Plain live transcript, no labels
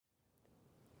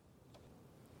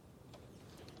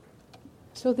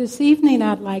So this evening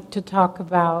I'd like to talk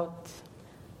about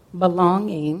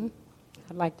belonging.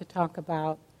 I'd like to talk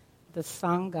about the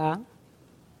Sangha.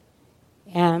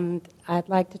 And I'd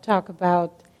like to talk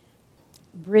about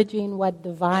bridging what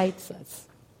divides us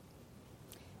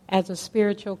as a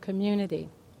spiritual community.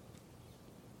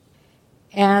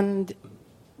 And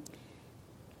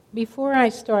before I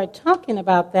start talking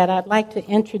about that, I'd like to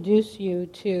introduce you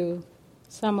to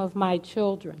some of my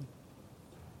children.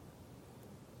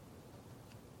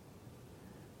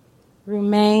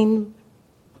 Romaine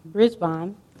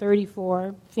Brisbane,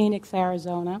 34, Phoenix,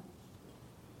 Arizona,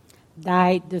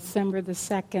 died December the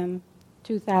 2nd,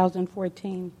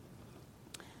 2014.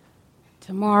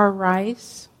 Tamara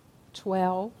Rice,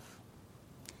 12,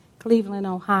 Cleveland,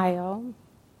 Ohio,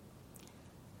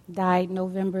 died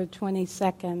November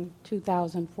 22nd,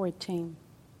 2014.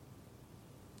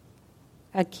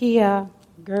 Akia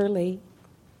Gurley,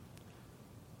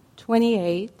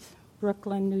 28,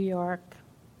 Brooklyn, New York,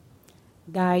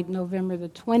 died November the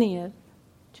 20th,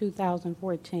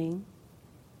 2014.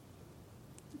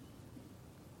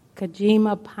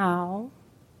 Kajima Powell,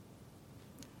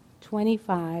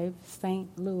 25,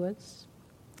 St. Louis,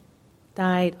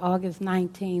 died August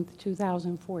 19th,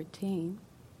 2014.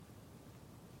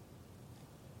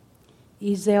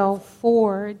 Ezell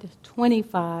Ford,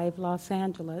 25, Los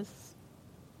Angeles,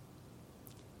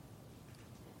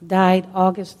 died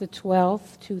August the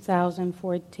 12th,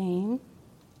 2014.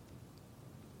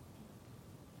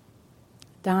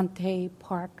 Dante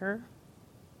Parker,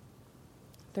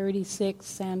 36,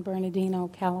 San Bernardino,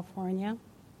 California,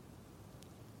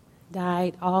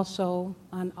 died also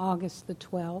on August the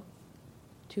 12th,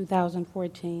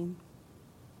 2014.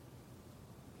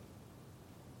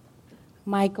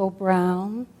 Michael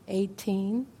Brown,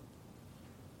 18,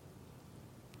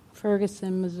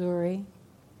 Ferguson, Missouri,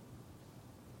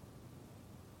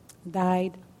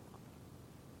 died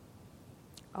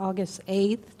August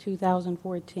 8th,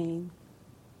 2014.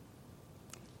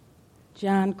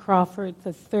 John Crawford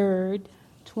III,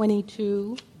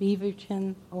 22, Beaver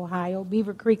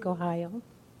Creek, Ohio,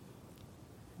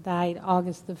 died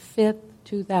August the 5th,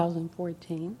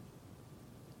 2014.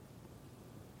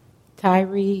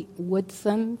 Tyree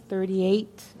Woodson,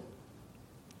 38,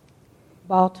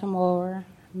 Baltimore,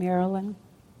 Maryland,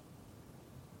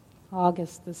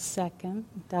 August the 2nd,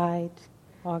 died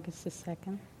August the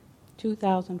 2nd,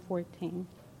 2014.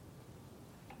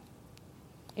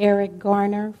 Eric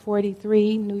Garner,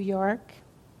 43, New York,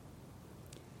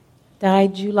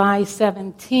 died July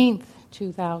 17th,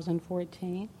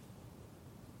 2014.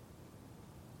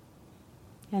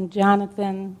 And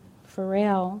Jonathan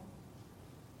Farrell,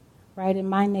 right in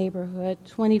my neighborhood,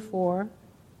 24,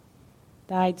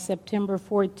 died September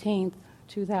 14th,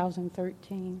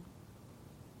 2013.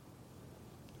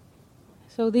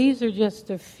 So these are just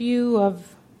a few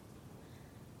of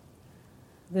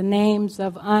the names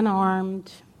of unarmed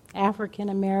African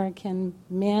American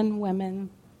men, women,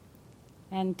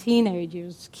 and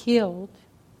teenagers killed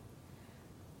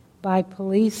by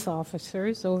police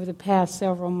officers over the past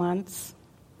several months.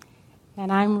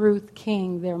 And I'm Ruth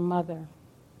King, their mother.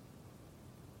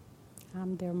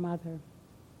 I'm their mother.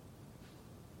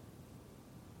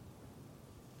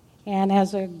 And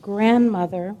as a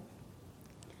grandmother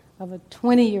of a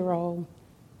 20-year-old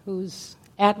who's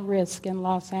at risk in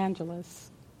Los Angeles,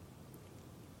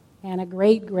 and a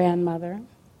great-grandmother,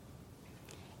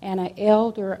 and an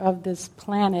elder of this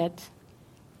planet,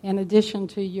 in addition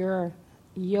to your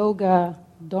yoga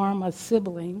dharma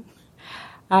sibling,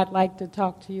 I'd like to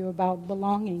talk to you about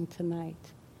belonging tonight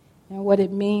and what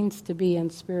it means to be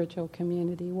in spiritual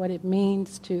community, what it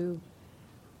means to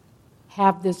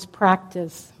have this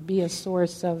practice be a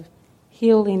source of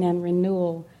healing and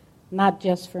renewal, not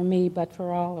just for me, but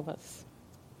for all of us.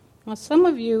 Now, some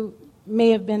of you may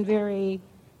have been very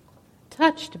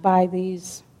touched by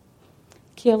these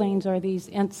killings or these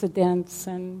incidents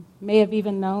and may have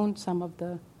even known some of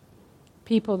the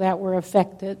people that were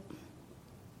affected.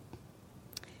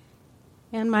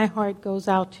 And my heart goes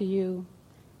out to you,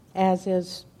 as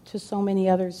is to so many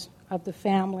others of the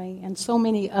family and so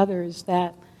many others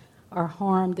that are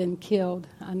harmed and killed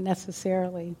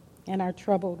unnecessarily in our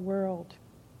troubled world.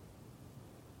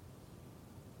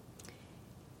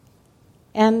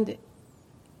 And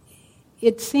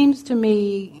it seems to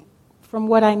me, from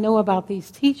what I know about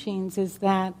these teachings, is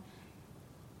that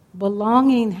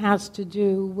belonging has to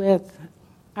do with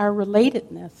our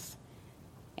relatedness,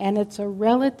 and it's a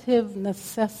relative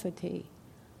necessity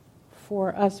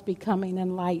for us becoming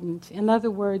enlightened. In other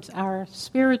words, our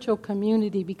spiritual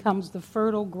community becomes the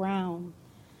fertile ground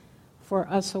for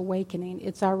us awakening.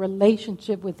 It's our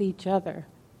relationship with each other.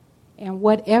 And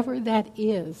whatever that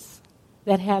is,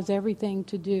 that has everything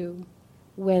to do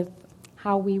with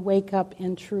how we wake up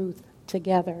in truth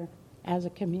together as a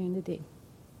community.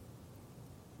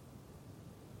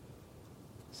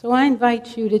 So I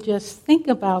invite you to just think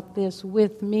about this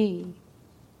with me,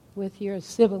 with your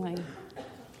sibling.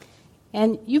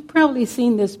 And you've probably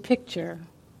seen this picture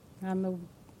on the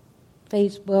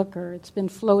Facebook, or it's been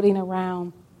floating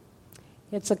around.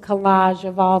 It's a collage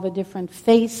of all the different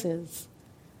faces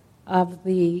of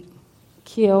the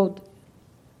killed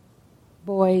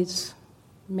boys,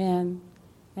 men,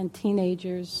 and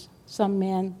teenagers. Some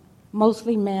men,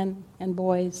 mostly men and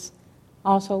boys,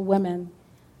 also women.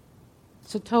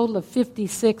 It's a total of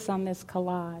 56 on this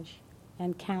collage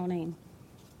and counting.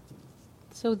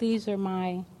 So these are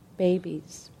my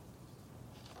babies.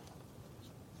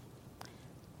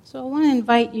 So I want to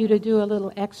invite you to do a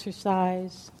little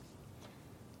exercise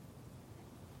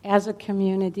as a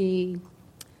community,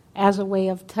 as a way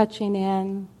of touching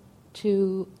in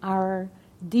to our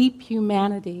deep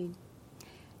humanity.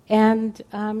 And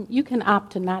you can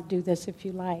opt to not do this if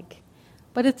you like.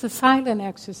 But it's a silent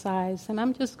exercise, and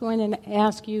I'm just going to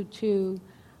ask you to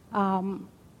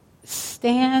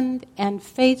stand and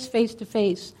face to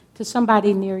face to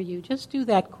somebody near you. Just do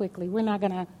that quickly. We're not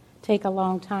going to take a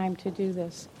long time to do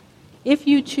this. If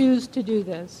you choose to do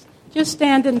this, just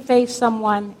stand and face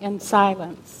someone in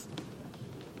silence.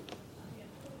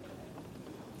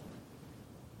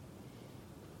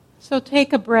 So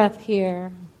take a breath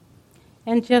here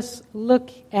and just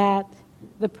look at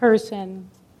the person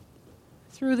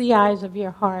through the eyes of your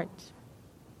heart.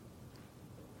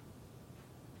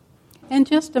 And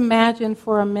just imagine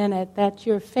for a minute that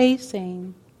you're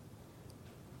facing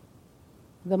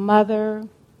the mother,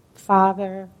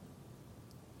 father,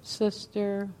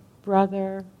 sister,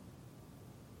 brother,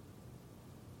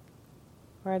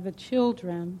 or the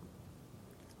children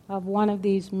of one of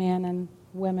these men and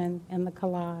women in the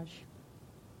collage.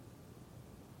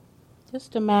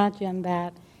 Just imagine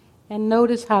that and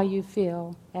notice how you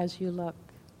feel as you look.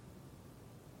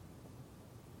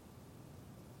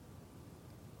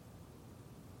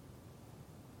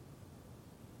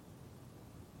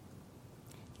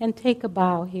 And take a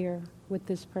bow here with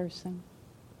this person.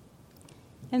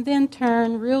 And then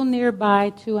turn real nearby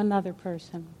to another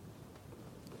person.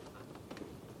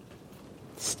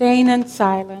 Staying in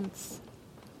silence.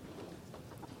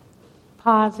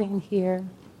 Pausing here.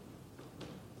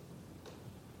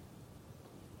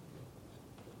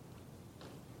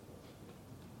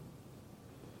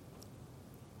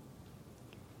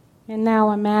 And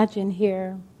now imagine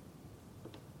here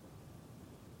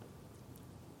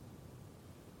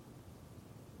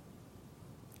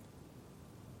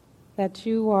that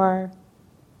you are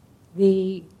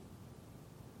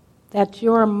that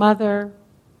your mother,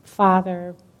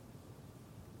 father,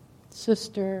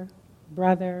 sister,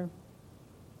 brother,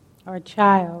 or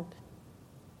child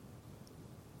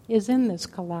is in this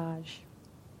collage,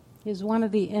 is one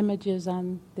of the images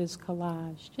on this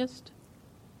collage. Just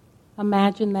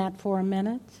imagine that for a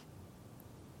minute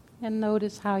and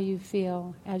notice how you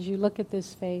feel as you look at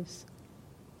this face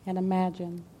and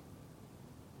imagine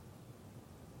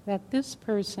that this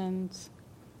person's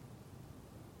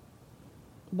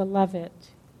beloved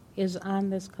is on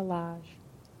this collage.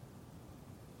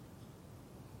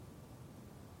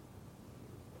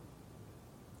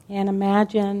 And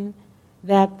imagine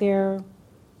that there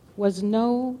was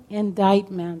no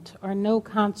indictment or no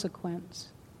consequence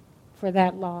for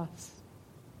that loss.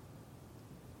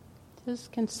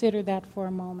 Just consider that for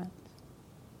a moment.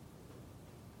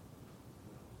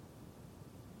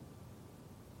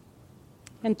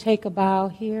 And take a bow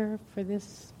here for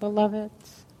this beloved.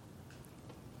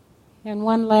 And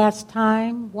one last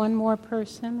time, one more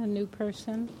person, a new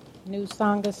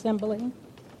Sangha assembly.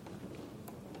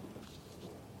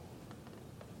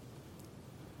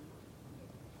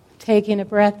 Taking a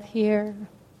breath here.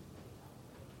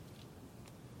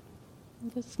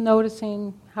 Just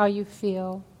noticing how you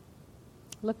feel.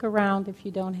 Look around if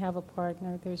you don't have a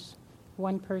partner. There's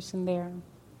one person there.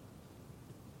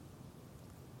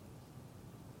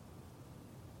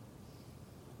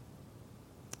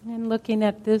 And looking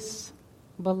at this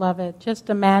beloved, just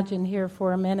imagine here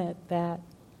for a minute that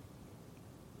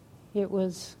it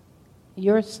was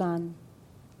your son.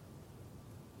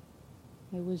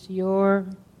 It was your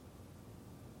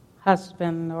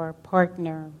husband or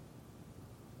partner,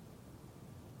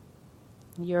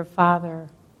 your father,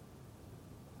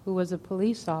 who was a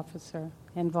police officer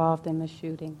involved in the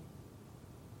shooting.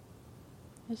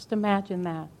 Just imagine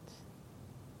that.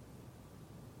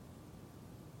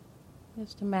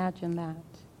 Just imagine that.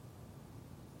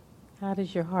 How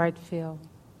does your heart feel?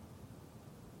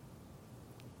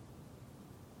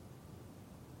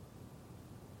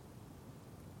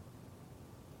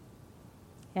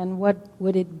 And what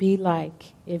would it be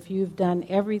like if you've done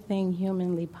everything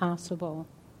humanly possible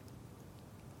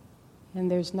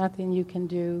and there's nothing you can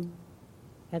do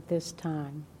at this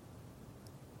time?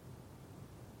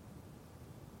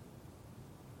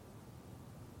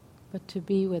 But to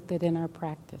be with it in our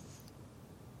practice.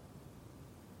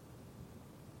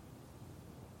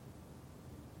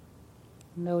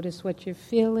 Notice what you're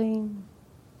feeling.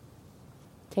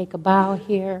 Take a bow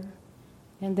here,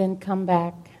 and then come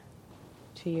back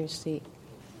to your seat.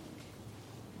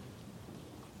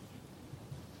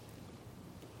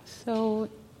 So,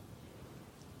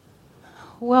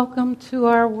 welcome to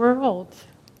our world.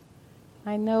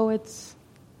 I know it's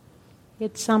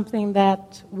something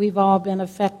that we've all been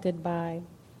affected by.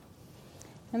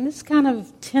 And this kind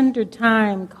of tender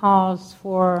time calls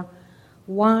for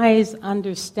wise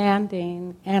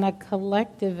understanding and a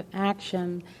collective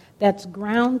action that's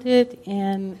grounded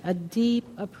in a deep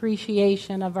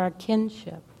appreciation of our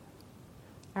kinship,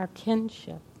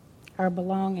 our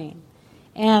belonging,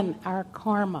 and our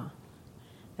karma.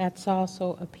 That's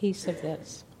also a piece of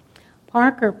this.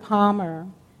 Parker Palmer,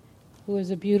 who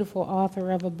is a beautiful author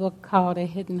of a book called A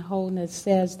Hidden Wholeness,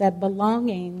 says that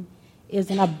belonging is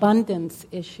an abundance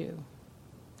issue.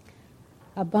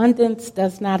 Abundance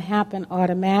does not happen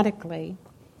automatically.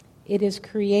 It is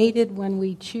created when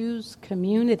we choose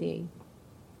community.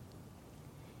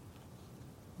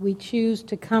 We choose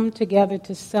to come together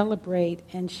to celebrate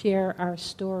and share our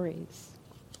stories.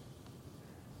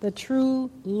 The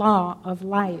true law of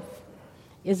life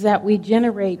is that we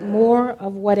generate more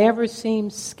of whatever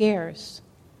seems scarce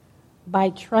by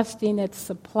trusting its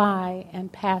supply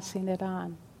and passing it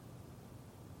on.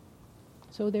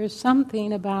 So there's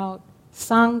something about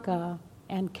Sangha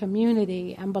and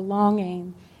community and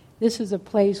belonging. This is a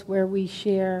place where we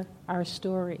share our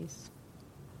stories.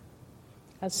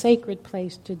 A sacred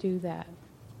place to do that.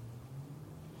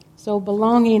 So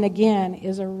belonging, again,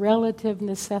 is a relative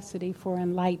necessity for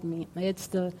enlightenment. It's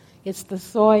the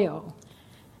soil.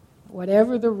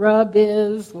 Whatever the rub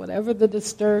is, whatever the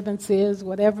disturbance is,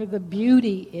 whatever the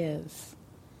beauty is,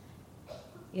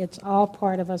 it's all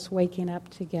part of us waking up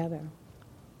together.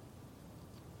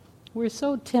 We're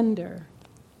so tender,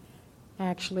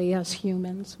 actually, us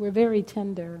humans. We're very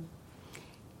tender.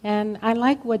 And I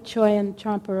like what Choyan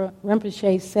Trungpa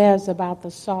Rinpoche says about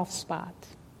the soft spot.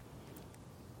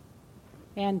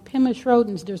 And Pema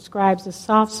Chodron describes a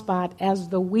soft spot as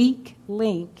the weak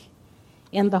link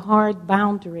in the hard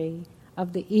boundary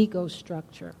of the ego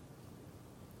structure.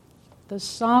 The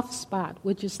soft spot,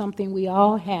 which is something we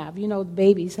all have. You know,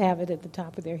 babies have it at the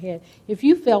top of their head. If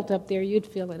you felt up there, you'd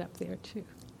feel it up there too.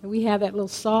 And we have that little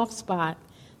soft spot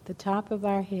at the top of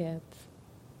our heads.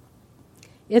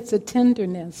 It's a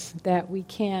tenderness that we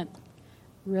can't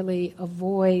really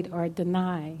avoid or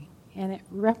deny. And it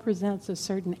represents a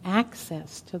certain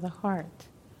access to the heart,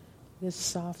 this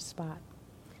soft spot.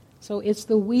 So it's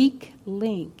the weak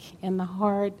link in the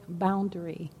hard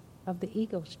boundary of the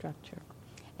ego structure.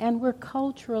 And we're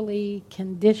culturally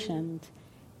conditioned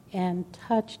and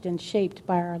touched and shaped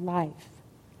by our life.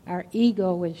 Our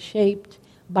ego is shaped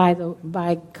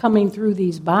by coming through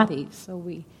these bodies, so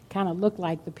we kind of look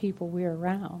like the people we're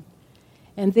around.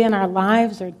 And then our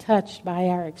lives are touched by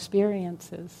our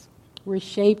experiences. We're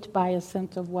shaped by a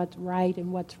sense of what's right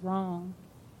and what's wrong.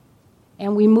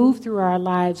 And we move through our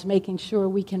lives making sure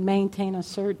we can maintain a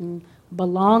certain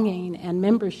belonging and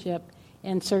membership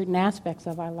in certain aspects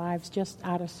of our lives just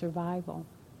out of survival.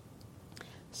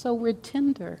 So we're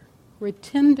tender. We're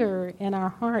tender in our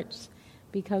hearts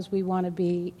because we want to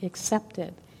be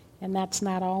accepted. And that's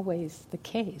not always the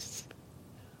case.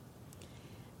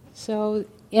 So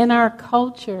in our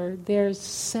culture, there's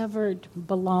severed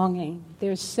belonging.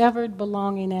 There's severed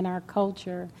belonging in our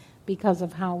culture because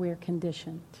of how we're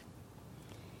conditioned.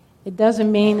 It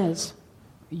doesn't mean as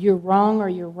you're wrong or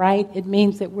you're right. It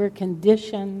means that we're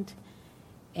conditioned,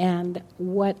 and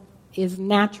what is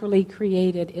naturally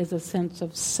created is a sense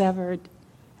of severed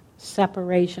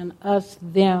separation, us,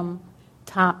 them,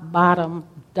 top, bottom,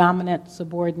 dominant,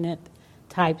 subordinate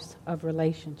types of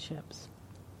relationships.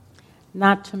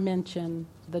 Not to mention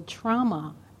the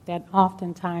trauma that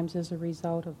oftentimes is a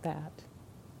result of that.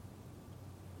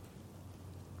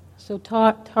 So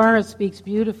Tara speaks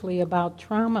beautifully about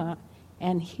trauma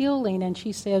and healing, and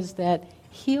she says that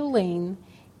healing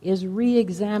is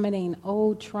re-examining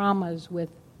old traumas with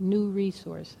new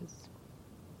resources.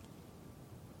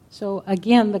 So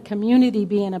again, the community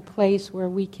being a place where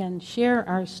we can share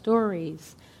our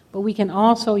stories, but we can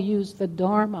also use the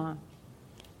Dharma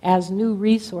as new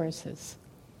resources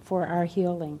for our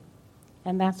healing.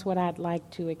 And that's what I'd like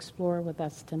to explore with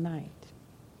us tonight.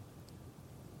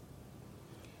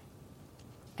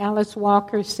 Alice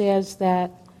Walker says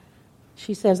that,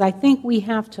 she says, I think we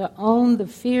have to own the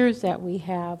fears that we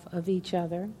have of each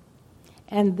other,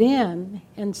 and then,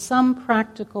 in some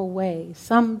practical way,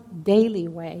 some daily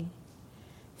way,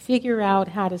 figure out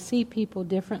how to see people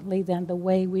differently than the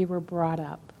way we were brought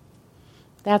up.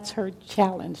 That's her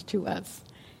challenge to us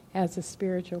as a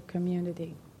spiritual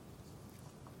community.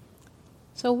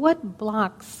 So what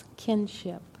blocks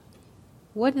kinship?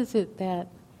 What is it that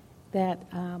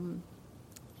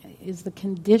is the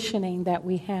conditioning that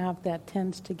we have that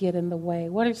tends to get in the way?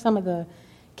 What are some of the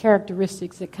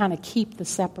characteristics that kind of keep the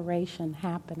separation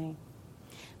happening?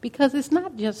 Because it's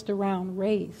not just around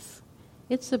race.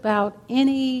 It's about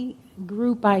any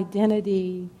group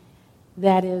identity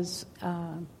that is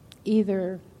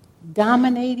either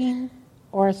dominating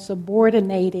or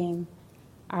subordinating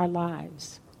our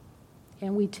lives.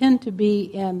 And we tend to be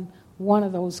in one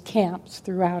of those camps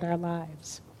throughout our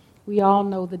lives. We all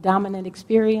know the dominant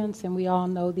experience, and we all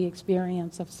know the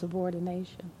experience of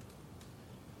subordination.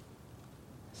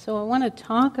 So I want to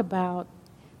talk about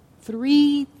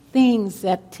 3 things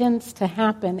that tends to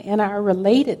happen in our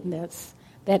relatedness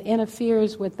that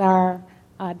interferes with our,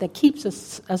 that keeps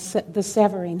the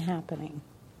severing happening.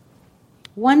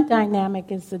 One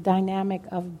dynamic is the dynamic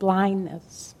of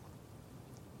blindness.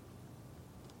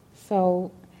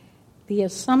 So the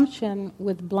assumption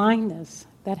with blindness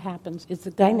that happens is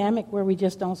the dynamic where we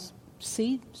just don't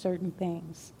see certain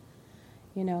things.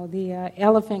 You know, the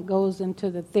elephant goes into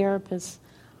the therapist's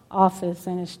office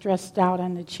and is stressed out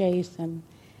on the chase, and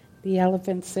the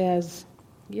elephant says,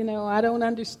 you know, I don't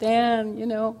understand, you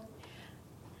know,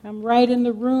 I'm right in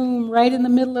the room, right in the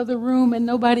middle of the room, and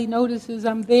nobody notices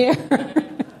I'm there.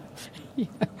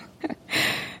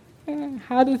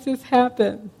 How does this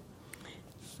happen?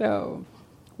 So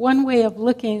one way of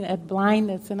looking at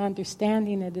blindness and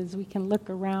understanding it is we can look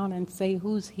around and say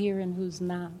who's here and who's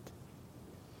not.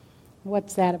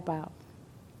 What's that about?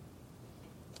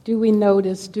 Do we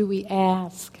notice? Do we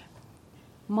ask?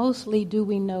 Mostly, do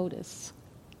we notice?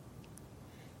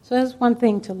 So that's one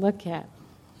thing to look at.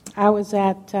 I was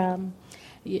at, the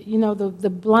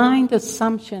blind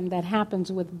assumption that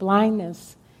happens with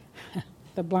blindness,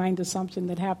 the blind assumption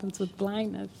that happens with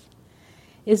blindness,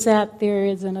 is that there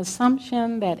is an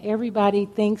assumption that everybody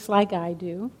thinks like I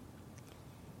do,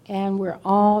 and we're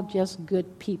all just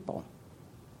good people.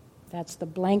 That's the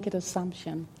blanket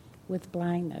assumption with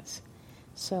blindness.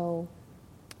 So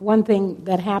one thing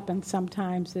that happens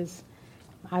sometimes is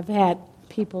I've had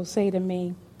people say to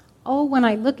me, oh, when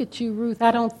I look at you, Ruth,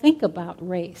 I don't think about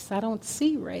race. I don't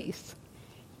see race.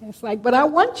 And it's like, but I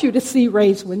want you to see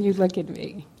race when you look at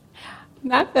me.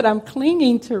 Not that I'm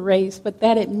clinging to race, but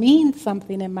that it means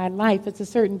something in my life. It's a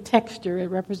certain texture.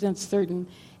 It represents certain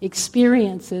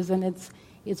experiences, and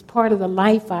it's part of the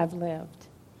life I've lived.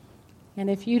 And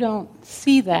if you don't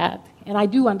see that, and I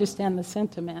do understand the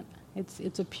sentiment,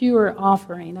 it's a pure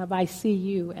offering of I see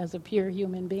you as a pure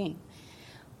human being.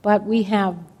 But we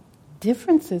have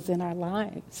differences in our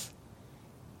lives,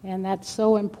 and that's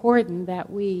so important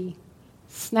that we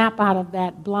snap out of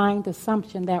that blind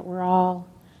assumption that we're all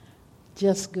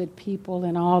just good people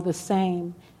and all the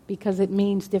same, because it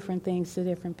means different things to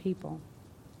different people.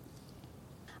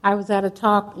 I was at a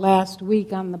talk last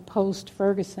week on the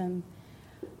post-Ferguson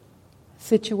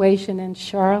situation in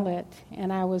Charlotte,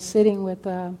 and I was sitting with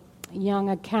a young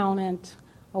accountant,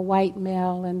 a white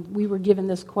male, and we were given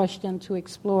this question to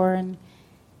explore,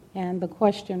 and the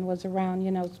question was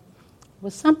around,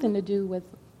 was something to do with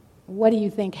what do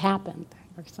you think happened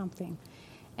or something.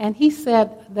 And he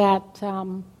said that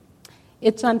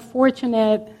it's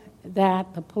unfortunate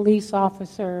that the police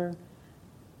officer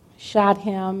shot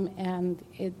him, and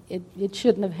it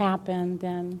shouldn't have happened,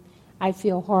 and I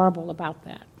feel horrible about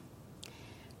that.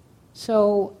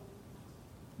 So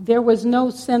there was no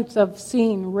sense of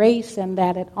seeing race in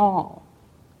that at all.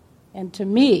 And to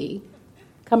me,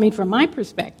 coming from my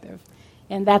perspective,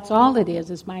 and that's all it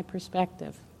is my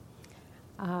perspective,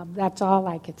 that's all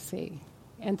I could see.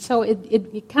 And so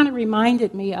it kind of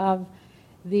reminded me of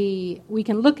we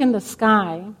can look in the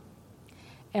sky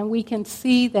and we can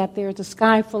see that there's a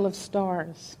sky full of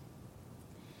stars.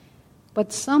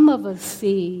 But some of us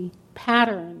see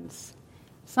patterns.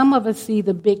 Some of us see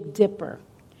the Big Dipper.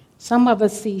 Some of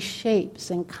us see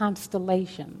shapes and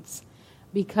constellations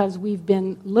because we've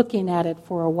been looking at it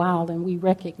for a while and we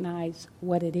recognize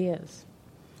what it is.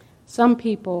 Some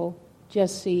people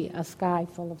just see a sky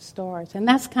full of stars. And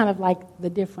that's kind of like the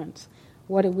difference.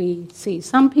 What do we see?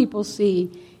 Some people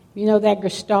see, that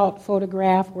Gestalt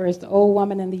photograph where it's the old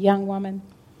woman and the young woman.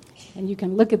 And you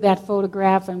can look at that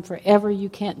photograph and forever you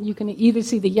can either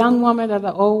see the young woman or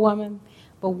the old woman.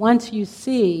 But once you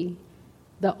see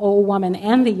the old woman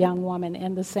and the young woman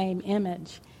in the same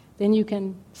image, then you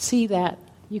can see that,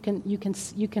 you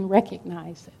can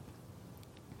recognize it.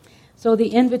 So the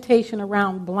invitation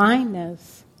around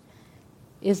blindness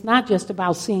is not just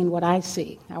about seeing what I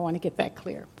see. I want to get that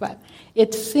clear. But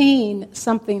it's seeing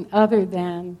something other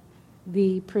than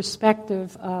the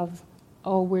perspective of,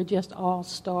 oh, we're just all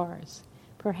stars.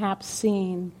 Perhaps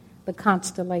seeing the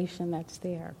constellation that's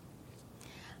there.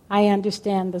 I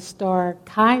understand the star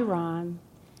Chiron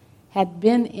had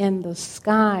been in the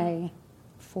sky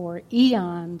for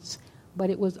eons, but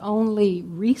it was only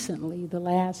recently, the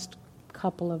last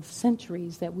couple of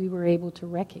centuries, that we were able to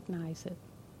recognize it.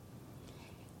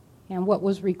 And what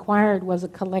was required was a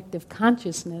collective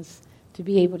consciousness to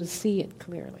be able to see it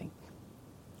clearly.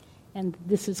 And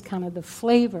this is kind of the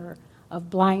flavor of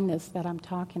blindness that I'm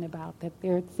talking about, that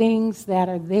there are things that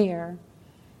are there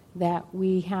that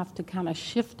we have to kind of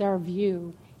shift our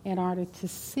view in order to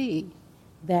see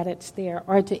that it's there,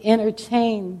 or to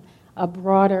entertain a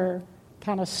broader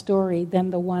kind of story than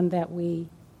the one that we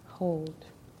hold.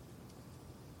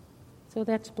 So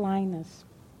that's blindness.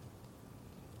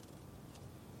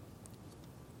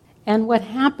 And what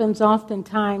happens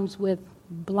oftentimes with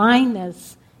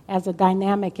blindness as a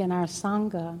dynamic in our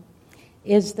Sangha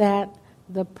is that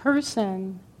the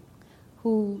person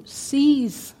who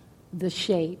sees the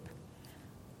shape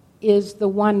is the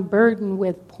one burdened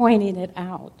with pointing it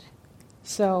out.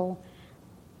 So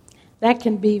that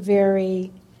can be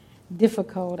very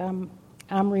difficult. I'm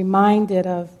reminded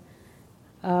of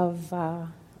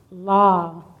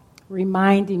law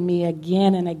reminding me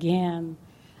again and again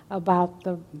about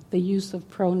the use of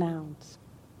pronouns.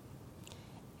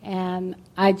 And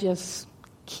I just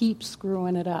keep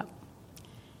screwing it up.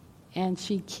 And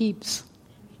she keeps,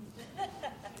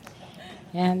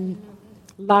 and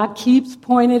La keeps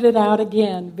pointing it out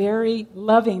again, very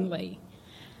lovingly.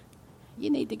 You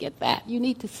need to get that. You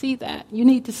need to see that. You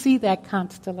need to see that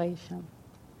constellation.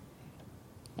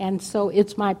 And so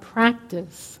it's my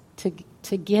practice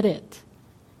to get it.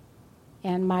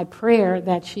 And my prayer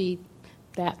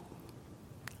that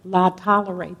La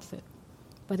tolerates it.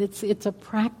 But it's a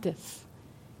practice.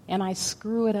 And I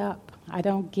screw it up. I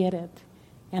don't get it.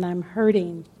 And I'm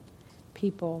hurting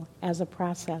people as a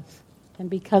process. And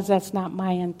because that's not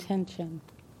my intention,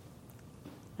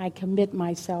 I commit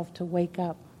myself to wake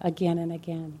up again and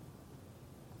again.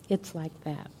 It's like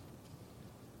that.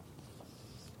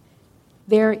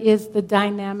 There is the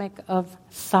dynamic of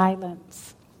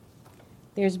silence.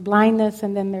 There's blindness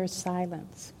and then there's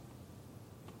silence.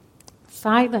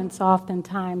 Silence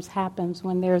oftentimes happens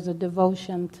when there's a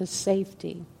devotion to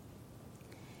safety.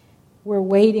 We're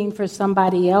waiting for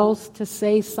somebody else to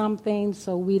say something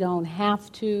so we don't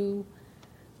have to.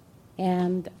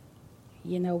 And,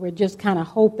 we're just kind of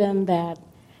hoping that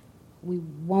we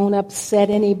won't upset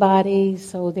anybody.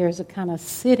 So there's a kind of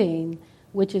sitting,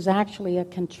 which is actually a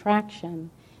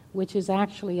contraction, which is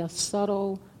actually a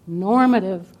subtle,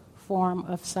 normative form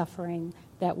of suffering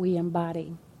that we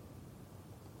embody.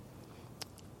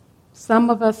 Some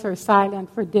of us are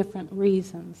silent for different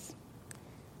reasons.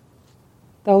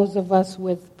 Those of us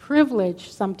with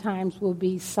privilege sometimes will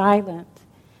be silent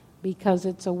because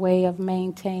it's a way of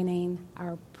maintaining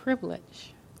our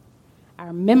privilege,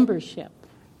 our membership.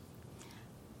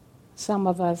 Some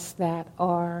of us that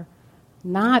are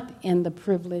not in the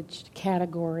privileged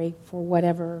category for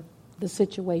whatever the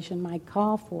situation might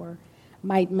call for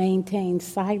might maintain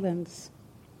silence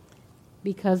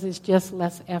because it's just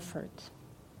less effort.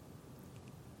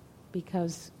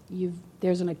 Because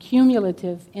there's an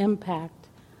accumulative impact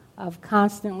of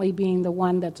constantly being the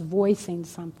one that's voicing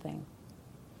something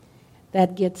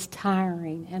that gets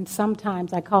tiring. And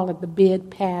sometimes I call it the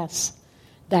bid-pass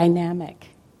dynamic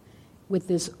with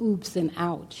this oops and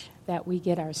ouch that we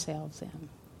get ourselves in.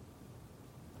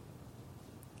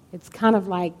 It's kind of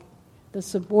like the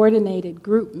subordinated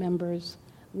group members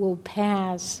will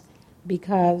pass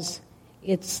because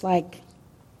it's like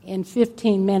in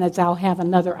 15 minutes I'll have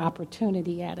another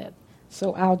opportunity at it.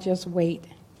 So I'll just wait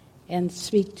and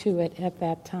speak to it at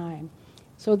that time.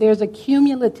 So there's a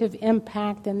cumulative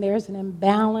impact and there's an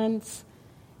imbalance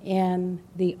in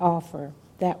the offer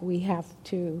that we have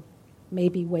to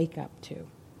maybe wake up to.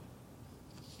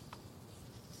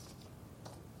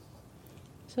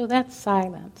 So that's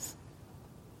silence.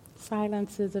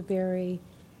 Silence is a very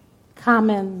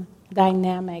common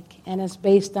dynamic and is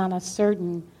based on a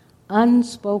certain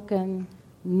unspoken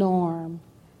norm,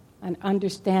 an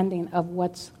understanding of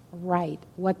what's right,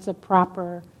 what's a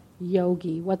proper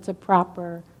yogi, what's a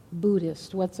proper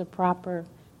Buddhist, what's a proper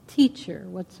teacher,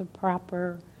 what's a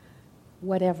proper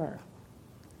whatever.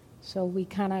 So we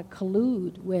kind of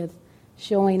collude with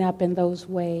showing up in those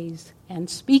ways and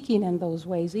speaking in those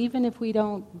ways, even if we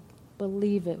don't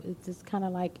believe it. It's just kind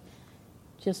of like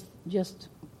just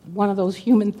one of those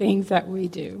human things that we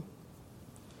do.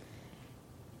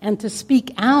 And to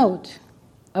speak out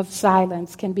of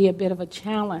silence can be a bit of a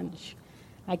challenge.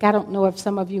 Like, I don't know if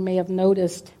some of you may have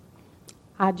noticed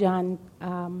Ajahn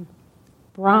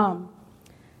Brahm,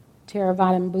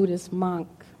 Theravadan Buddhist monk,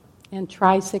 in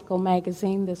Tricycle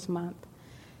magazine this month,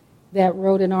 that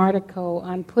wrote an article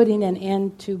on putting an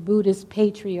end to Buddhist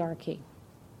patriarchy.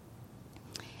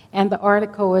 And the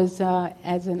article is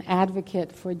as an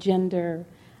advocate for gender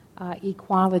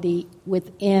equality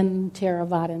within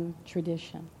Theravadan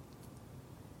tradition.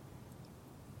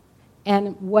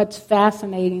 And what's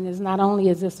fascinating is not only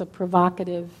is this a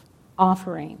provocative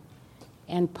offering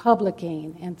and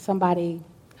publicing and somebody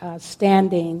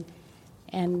standing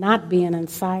and not being in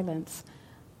silence,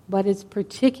 but it's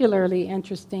particularly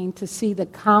interesting to see the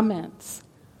comments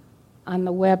on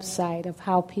the website of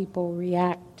how people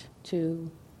react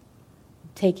to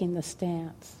taking the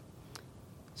stance.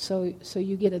 So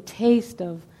you get a taste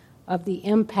of the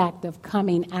impact of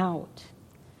coming out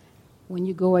when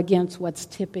you go against what's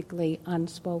typically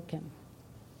unspoken.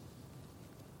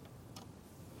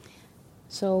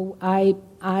 So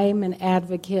I'm an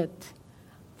advocate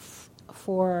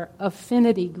for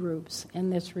affinity groups in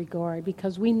this regard,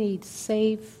 because we need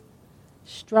safe,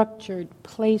 structured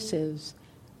places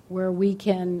where we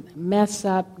can mess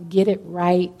up, get it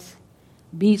right,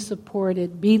 be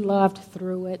supported, be loved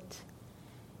through it.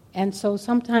 And so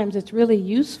sometimes it's really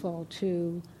useful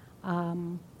to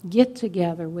get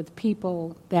together with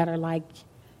people that are like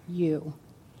you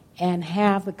and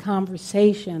have the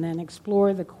conversation and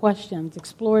explore the questions,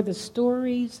 explore the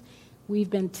stories we've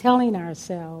been telling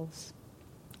ourselves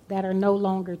that are no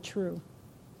longer true.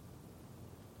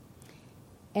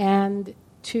 And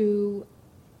to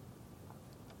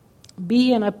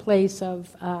be in a place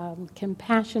of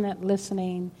compassionate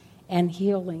listening and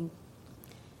healing,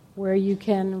 where you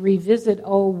can revisit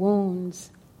old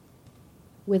wounds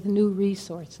with new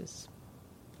resources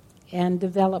and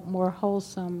develop more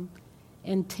wholesome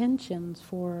intentions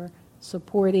for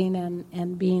supporting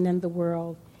and being in the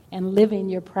world and living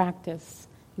your practice,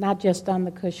 not just on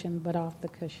the cushion, but off the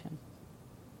cushion.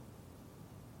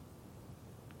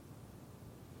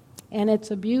 And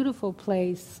it's a beautiful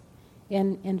place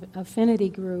in affinity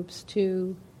groups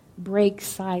to break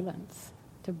silence,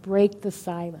 to break the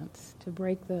silence, to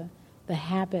break the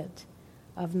habit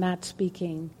of not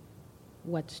speaking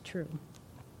what's true.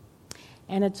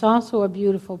 And it's also a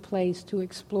beautiful place to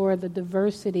explore the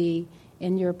diversity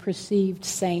in your perceived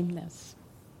sameness.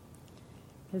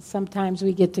 Because sometimes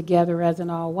we get together as an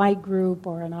all-white group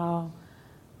or an all,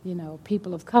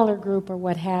 people of color group or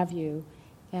what have you.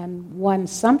 And one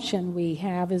assumption we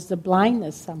have is the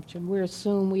blindness assumption. We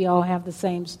assume we all have the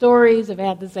same stories, have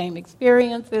had the same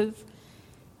experiences,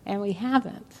 and we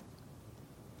haven't.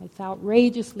 It's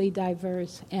outrageously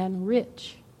diverse and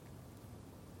rich.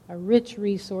 A rich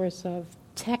resource of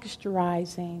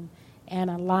texturizing and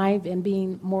alive and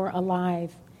being more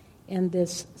alive in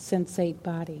this sensate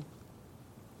body.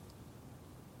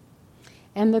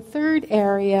 And the third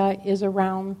area is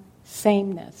around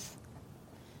sameness.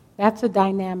 That's a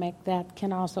dynamic that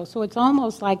can also, so it's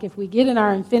almost like if we get in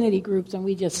our infinity groups and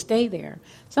we just stay there.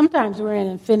 Sometimes we're in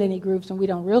infinity groups and we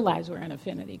don't realize we're in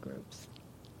affinity groups.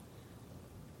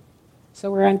 So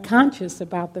we're unconscious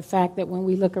about the fact that when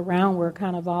we look around, we're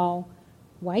kind of all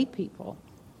white people,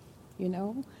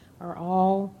 or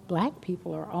all black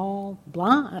people, or all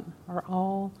blonde, or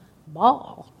all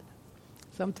bald.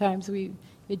 Sometimes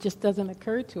it just doesn't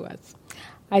occur to us.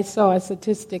 I saw a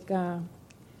statistic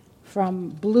from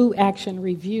Blue Action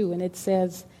Review, and it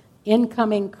says,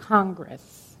 incoming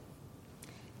Congress,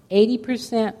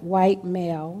 80% white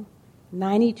male,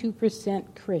 92%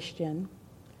 Christian,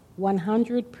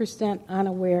 100%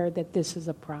 unaware that this is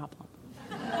a problem.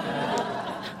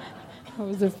 It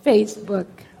was a Facebook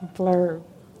blurb.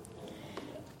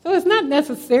 So it's not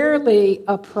necessarily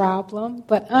a problem,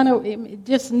 but it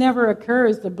just never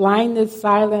occurs. The blindness,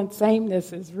 silence,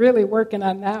 sameness is really working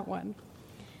on that one.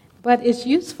 But it's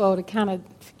useful to kind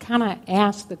of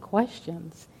ask the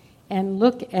questions and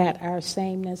look at our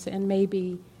sameness and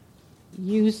maybe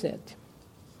use it.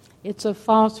 It's a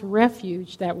false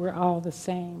refuge that we're all the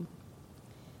same.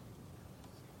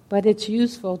 But it's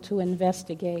useful to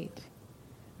investigate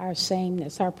our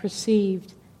sameness, our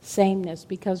perceived sameness,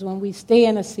 because when we stay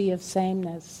in a sea of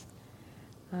sameness,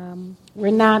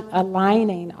 we're not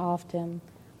aligning often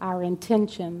our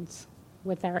intentions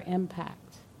with our impact.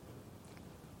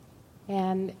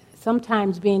 And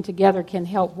sometimes being together can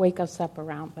help wake us up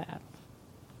around that.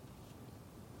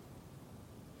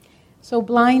 So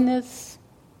blindness,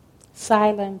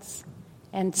 silence,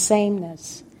 and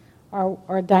sameness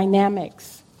are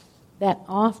dynamics that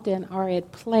often are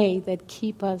at play that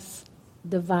keep us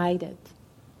divided,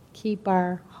 keep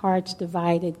our hearts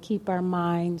divided, keep our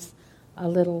minds a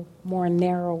little more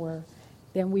narrower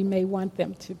than we may want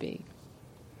them to be.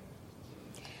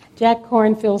 Jack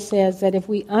Kornfield says that if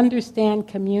we understand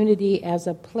community as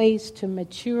a place to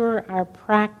mature our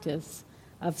practice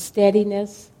of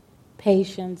steadiness,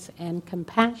 patience, and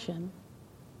compassion,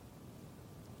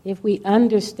 if we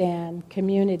understand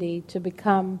community to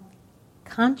become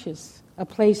conscious, a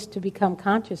place to become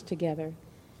conscious together,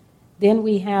 then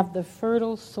we have the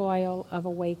fertile soil of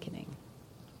awakening.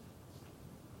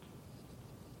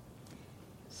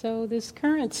 So this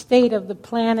current state of the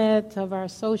planet, of our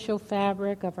social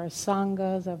fabric, of our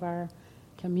sanghas, of our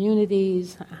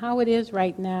communities, how it is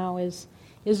right now is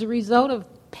a result of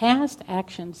past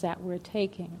actions that we've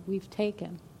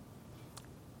taken.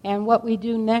 And what we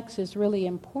do next is really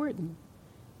important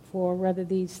for whether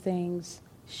these things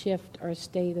shift or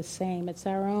stay the same. It's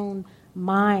our own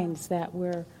minds that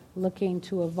we're looking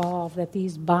to evolve, that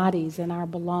these bodies and our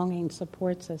belonging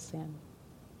supports us in.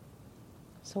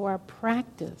 So our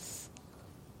practice,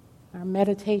 our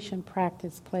meditation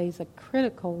practice, plays a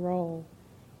critical role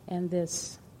in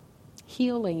this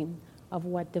healing of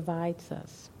what divides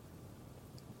us.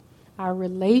 Our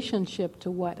relationship to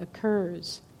what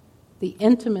occurs, the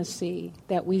intimacy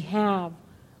that we have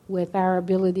with our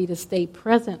ability to stay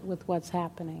present with what's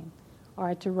happening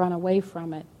or to run away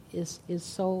from it is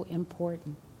so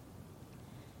important.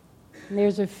 And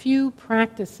there's a few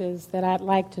practices that I'd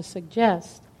like to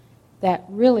suggest that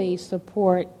really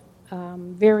support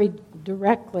very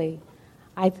directly,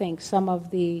 I think, some of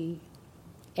the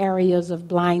areas of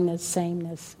blindness,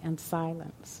 sameness, and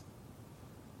silence.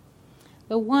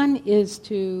 The one is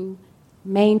to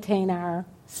maintain our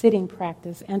sitting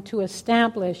practice and to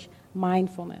establish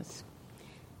mindfulness.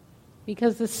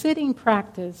 Because the sitting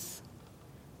practice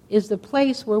is the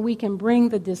place where we can bring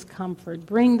the discomfort,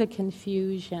 bring the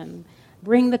confusion,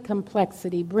 bring the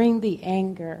complexity, bring the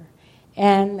anger,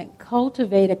 and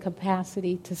cultivate a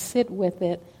capacity to sit with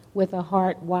it with a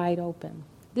heart wide open.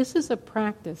 This is a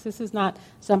practice. This is not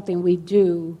something we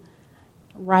do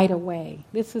right away.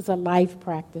 This is a life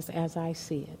practice as I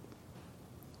see it.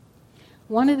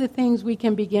 One of the things we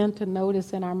can begin to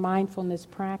notice in our mindfulness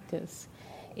practice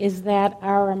is that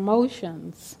our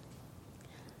emotions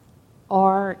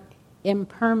are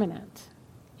impermanent,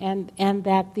 and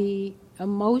that the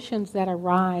emotions that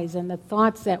arise and the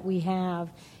thoughts that we have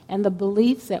and the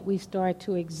beliefs that we start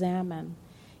to examine,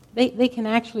 they can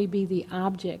actually be the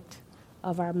object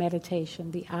of our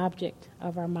meditation, the object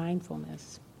of our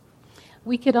mindfulness.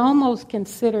 We could almost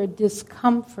consider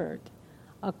discomfort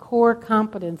a core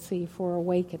competency for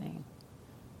awakening,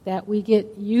 that we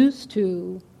get used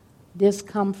to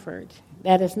discomfort,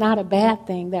 that it's not a bad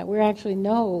thing, that we actually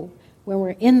know when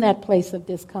we're in that place of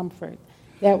discomfort,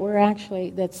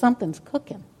 that something's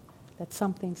cooking, that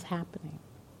something's happening.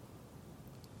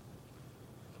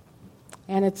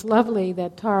 And it's lovely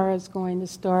that Tara is going to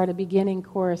start a beginning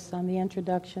course on the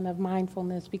introduction of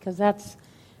mindfulness, because that's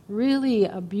really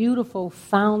a beautiful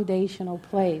foundational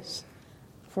place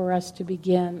for us to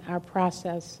begin our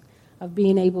process of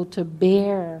being able to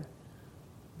bear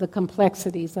the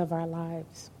complexities of our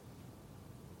lives.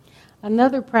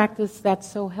 Another practice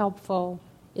that's so helpful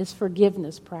is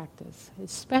forgiveness practice,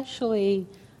 especially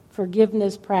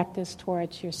forgiveness practice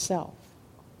towards yourself.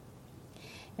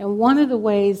 And one of the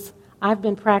ways I've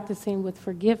been practicing with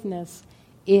forgiveness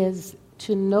is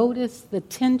to notice the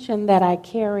tension that I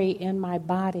carry in my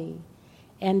body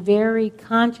and very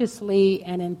consciously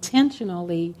and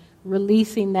intentionally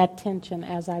releasing that tension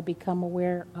as I become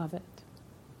aware of it.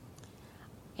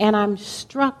 And I'm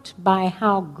struck by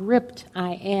how gripped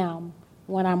I am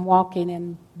when I'm walking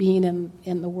and being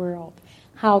in the world.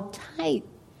 How tight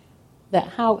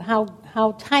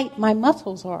how tight my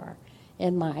muscles are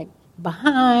in my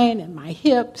behind and my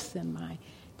hips and my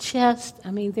chest.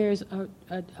 I mean, there's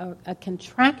a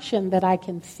contraction that I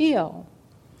can feel.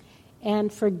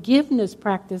 And forgiveness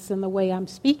practice, in the way I'm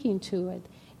speaking to it,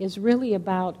 is really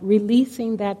about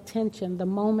releasing that tension the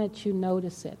moment you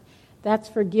notice it. That's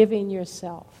forgiving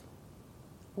yourself.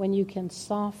 When you can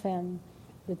soften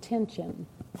the tension,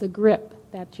 the grip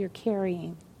that you're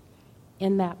carrying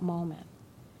in that moment.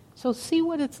 So see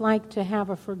what it's like to have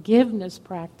a forgiveness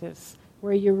practice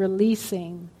where you're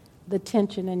releasing the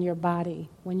tension in your body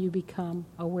when you become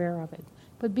aware of it.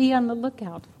 But be on the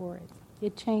lookout for it.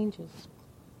 It changes.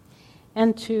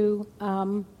 And to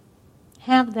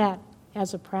have that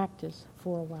as a practice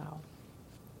for a while.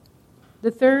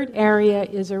 The third area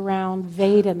is around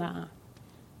Vedana.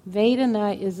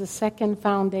 Vedana is the second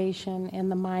foundation in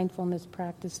the mindfulness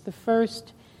practice. The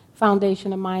first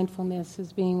foundation of mindfulness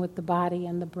is being with the body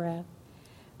and the breath.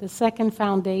 The second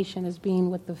foundation is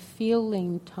being with the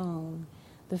feeling tone.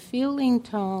 The feeling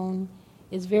tone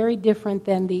is very different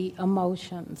than the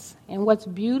emotions. And what's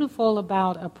beautiful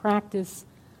about a practice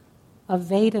of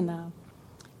Vedana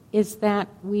is that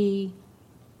we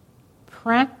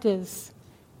practice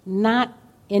not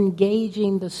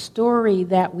engaging the story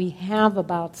that we have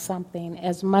about something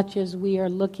as much as we are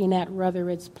looking at whether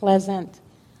it's pleasant,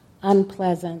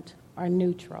 unpleasant, or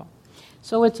neutral.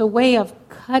 So it's a way of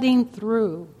cutting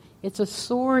through. It's a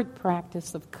sword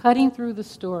practice of cutting through the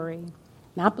story,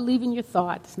 not believing your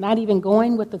thoughts, not even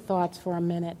going with the thoughts for a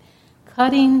minute,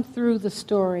 cutting through the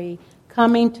story,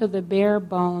 coming to the bare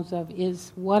bones of,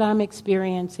 is what I'm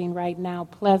experiencing right now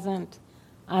pleasant,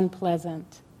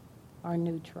 unpleasant, or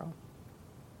neutral?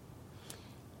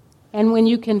 And when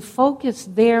you can focus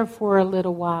there for a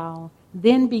little while,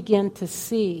 then begin to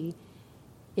see,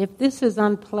 if this is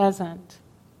unpleasant,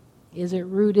 is it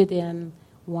rooted in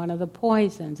one of the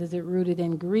poisons? Is it rooted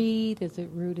in greed? Is it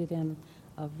rooted in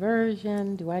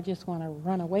aversion? Do I just want to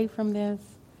run away from this?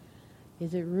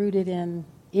 Is it rooted in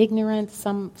ignorance,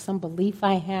 some belief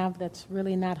I have that's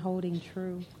really not holding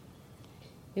true?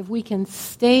 If we can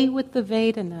stay with the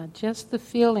Vedana, just the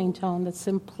feeling tone, the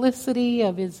simplicity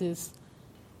of, is this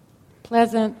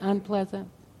pleasant, unpleasant,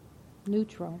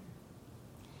 neutral,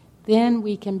 then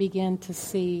we can begin to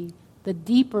see the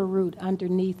deeper root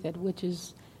underneath it, which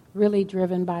is really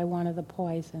driven by one of the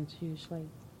poisons, usually,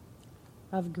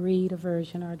 of greed,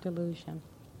 aversion, or delusion.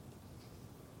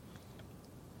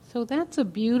 So that's a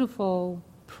beautiful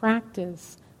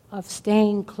practice of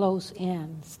staying close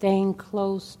in, staying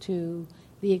close to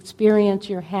the experience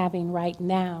you're having right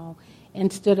now,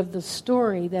 instead of the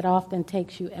story that often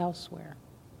takes you elsewhere.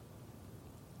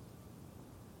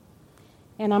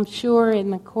 And I'm sure in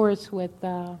the course with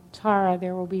Tara,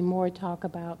 there will be more talk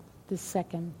about the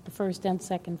first and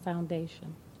second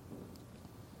foundation.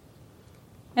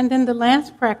 And then the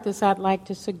last practice I'd like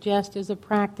to suggest is a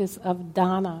practice of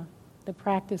dana, the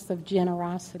practice of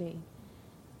generosity.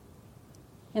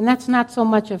 And that's not so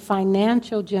much a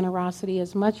financial generosity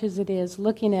as much as it is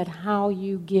looking at how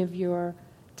you give your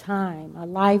time, a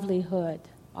livelihood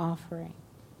offering.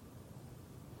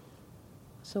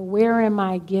 So where am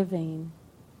I giving?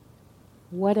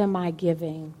 What am I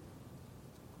giving?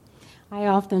 I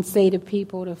often say to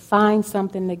people to find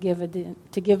something to give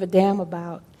a damn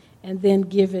about, and then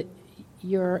give it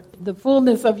the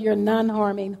fullness of your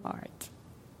non-harming heart.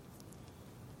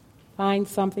 Find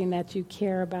something that you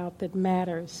care about that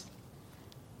matters,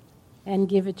 and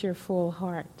give it your full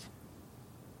heart.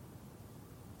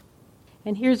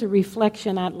 And here's a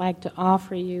reflection I'd like to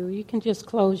offer you. You can just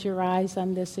close your eyes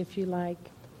on this if you like.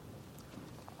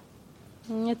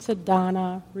 It's a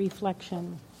dana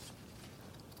reflection.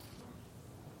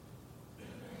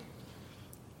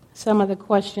 Some of the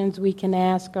questions we can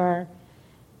ask are,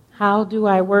 how do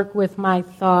I work with my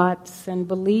thoughts and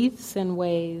beliefs in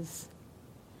ways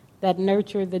that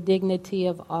nurture the dignity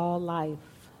of all life?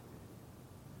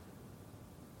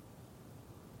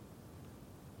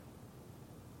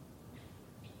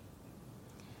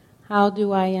 How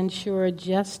do I ensure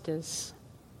justice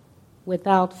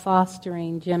without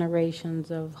fostering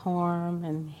generations of harm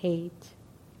and hate,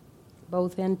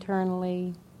 both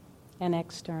internally and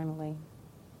externally?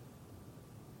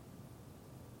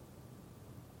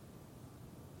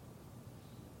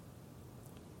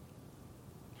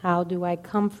 How do I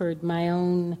comfort my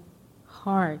own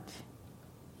heart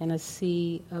in a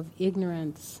sea of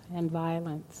ignorance and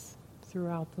violence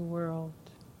throughout the world?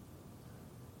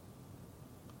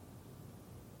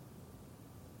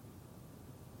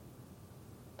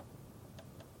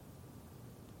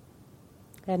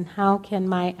 And how can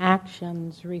my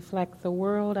actions reflect the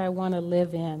world I want to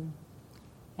live in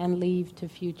and leave to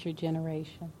future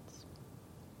generations?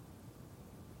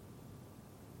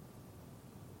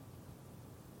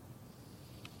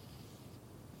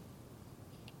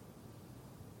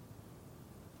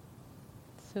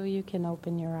 So you can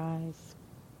open your eyes.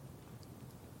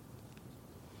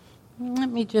 Let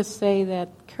me just say that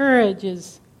courage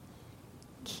is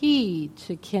key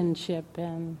to kinship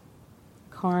and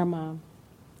karma.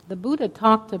 The Buddha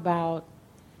talked about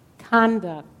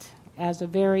conduct as a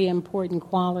very important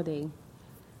quality.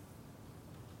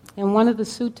 In one of the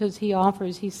suttas he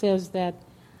offers, he says that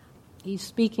he's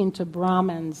speaking to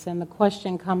Brahmins, and the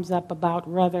question comes up about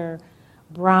whether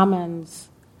Brahmins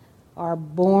are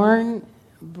born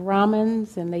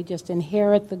Brahmins and they just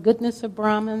inherit the goodness of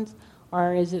Brahmins,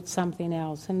 or is it something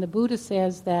else? And the Buddha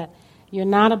says that You're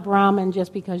not a Brahmin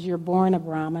just because you're born a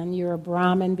Brahmin. You're a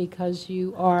Brahmin because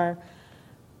you are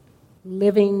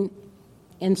living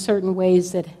in certain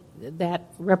ways that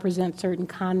represent certain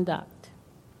conduct.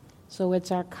 So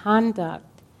it's our conduct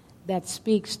that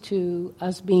speaks to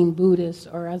us being Buddhists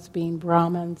or us being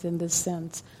Brahmins in this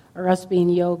sense, or us being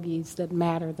yogis that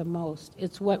matter the most.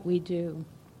 It's what we do.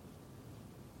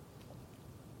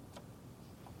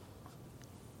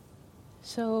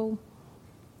 So,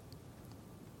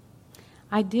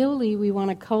 ideally, we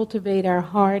want to cultivate our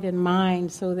heart and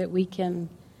mind so that we can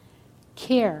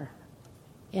care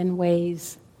in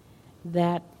ways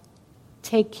that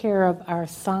take care of our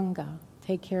Sangha,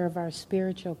 take care of our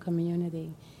spiritual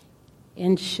community,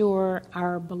 ensure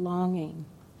our belonging.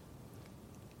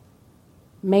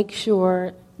 Make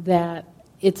sure that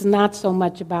it's not so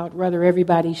much about whether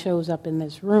everybody shows up in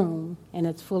this room and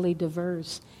it's fully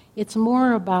diverse. It's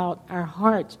more about our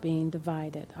hearts being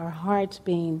divided, our hearts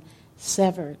being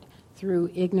severed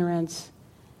through ignorance,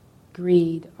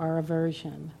 greed, or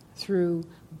aversion, through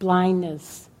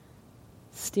blindness,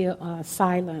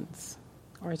 silence,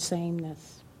 or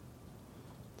sameness.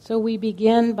 So we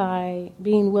begin by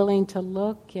being willing to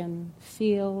look and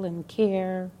feel and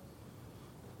care,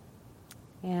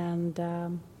 and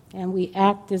we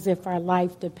act as if our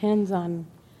life depends on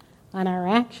our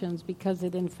actions, because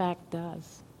it in fact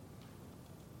does.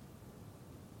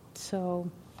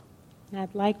 So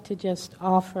I'd like to just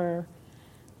offer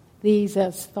these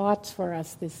as thoughts for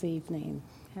us this evening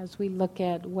as we look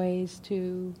at ways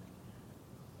to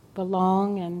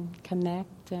belong and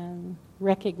connect and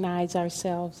recognize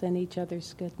ourselves and each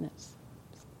other's goodness.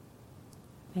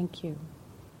 Thank you.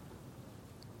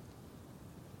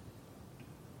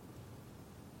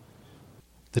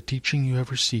 The teaching you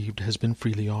have received has been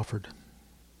freely offered.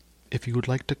 If you would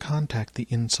like to contact the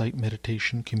Insight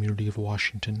Meditation Community of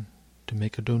Washington to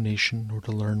make a donation or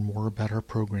to learn more about our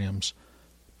programs,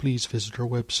 please visit our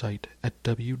website at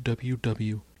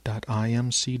www.imcw.org.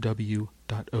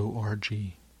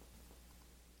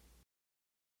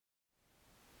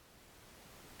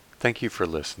 Thank you for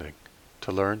listening.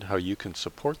 To learn how you can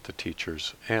support the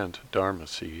teachers and Dharma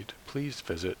Seed, please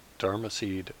visit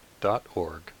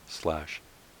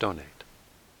dharmaseed.org/donate.